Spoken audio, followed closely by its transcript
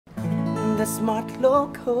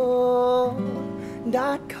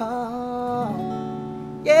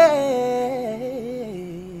TheSmartLocal.com. Yeah.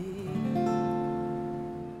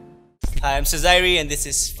 Hi, I'm Sezairi and this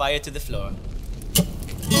is Fire to the Floor.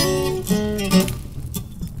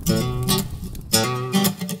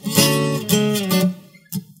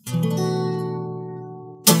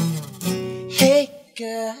 Hey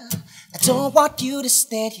girl, I don't want you to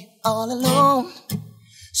stand here all alone,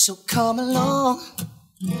 so come along.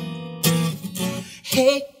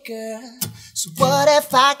 Hey girl, so what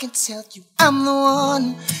if I can tell you I'm the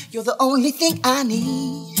one, you're the only thing I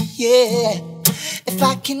need, yeah. If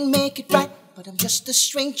I can make it right, but I'm just a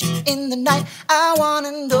stranger in the night, I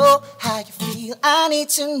wanna know how you feel, I need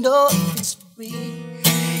to know if it's for real.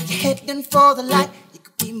 You're heading for the light, you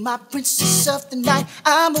could be my princess of the night.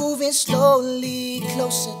 I'm moving slowly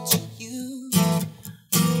closer to you.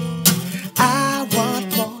 I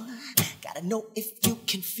want more, gotta know if you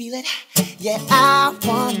can feel it. Yeah, I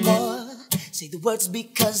want more, say the words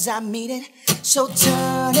because I mean it. So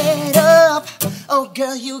turn it up, oh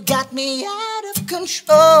girl, you got me out of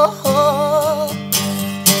control.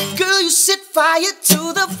 Girl, you set fire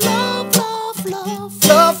to the floor, floor, floor,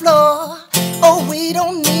 floor, floor. Oh, we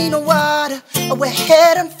don't need no water, oh, we're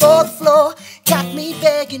heading for the floor. Got me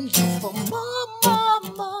begging you for more, more,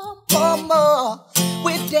 more, more, more.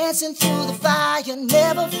 We're dancing through the fire,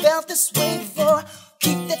 never felt this way before.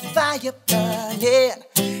 Keep that fire burning,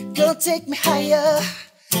 girl, take me higher.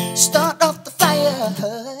 Start off the fire,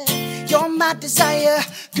 you're my desire.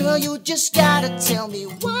 Girl, you just gotta tell me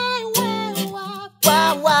why.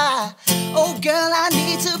 Oh girl, I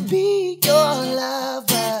need to be your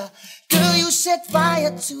lover. Girl, you set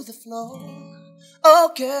fire to the floor. Oh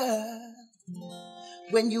girl,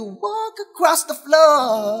 when you walk across the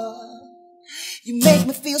floor, you make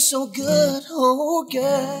me feel so good, oh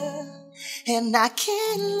girl. And I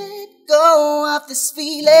can't let go of this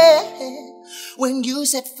feeling when you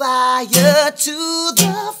set fire to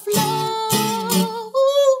the floor.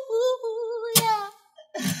 Ooh, yeah.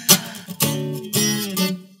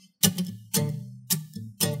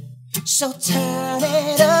 So turn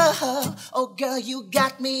it up, oh girl, you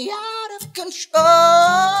got me out of control.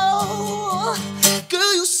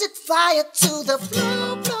 Girl, you set fire to the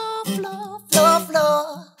floor, floor, floor, floor,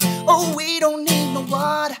 floor. Oh, we don't need no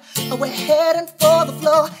water, oh, we're heading for the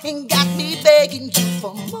floor. And got me begging you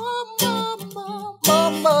for more, more, more,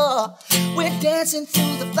 more, more. We're dancing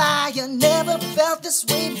through the fire, never felt this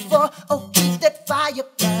way before. Oh, keep that fire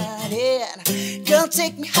burning, girl,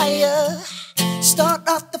 take me higher. Start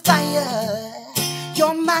off the fire,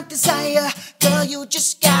 you're my desire. Girl, you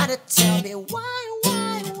just gotta tell me why.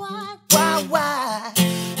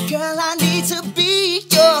 Girl, I need to be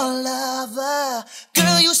your lover.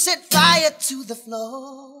 Girl, you set fire to the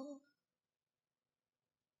floor.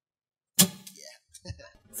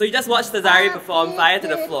 So you just watched Sezairi perform Fire to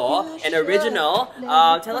the Floor, an original.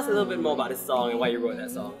 Tell us a little bit more about this song and why you wrote that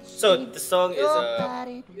song. So the song is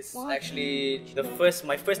actually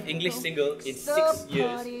my first English single in 6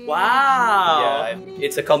 years. Wow! Yeah,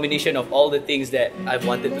 it's a combination of all the things that I've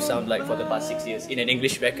wanted to sound like for the past 6 years in an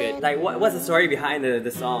English record. Like what's the story behind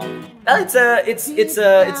the song? Well, it's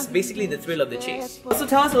basically the thrill of the chase. So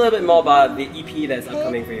tell us a little bit more about the EP that's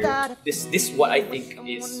upcoming for you. This is what I think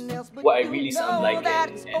is what I really sound like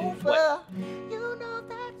and what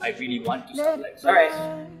I really want to sound like. So, alright.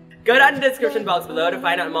 Go down to the description box below to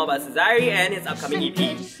find out more about Sezairi and his upcoming EP.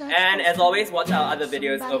 And as always, watch our other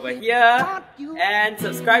videos over here. And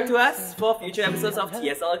subscribe to us for future episodes of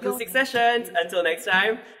TSL Acoustic Sessions. Until next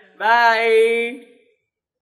time, bye!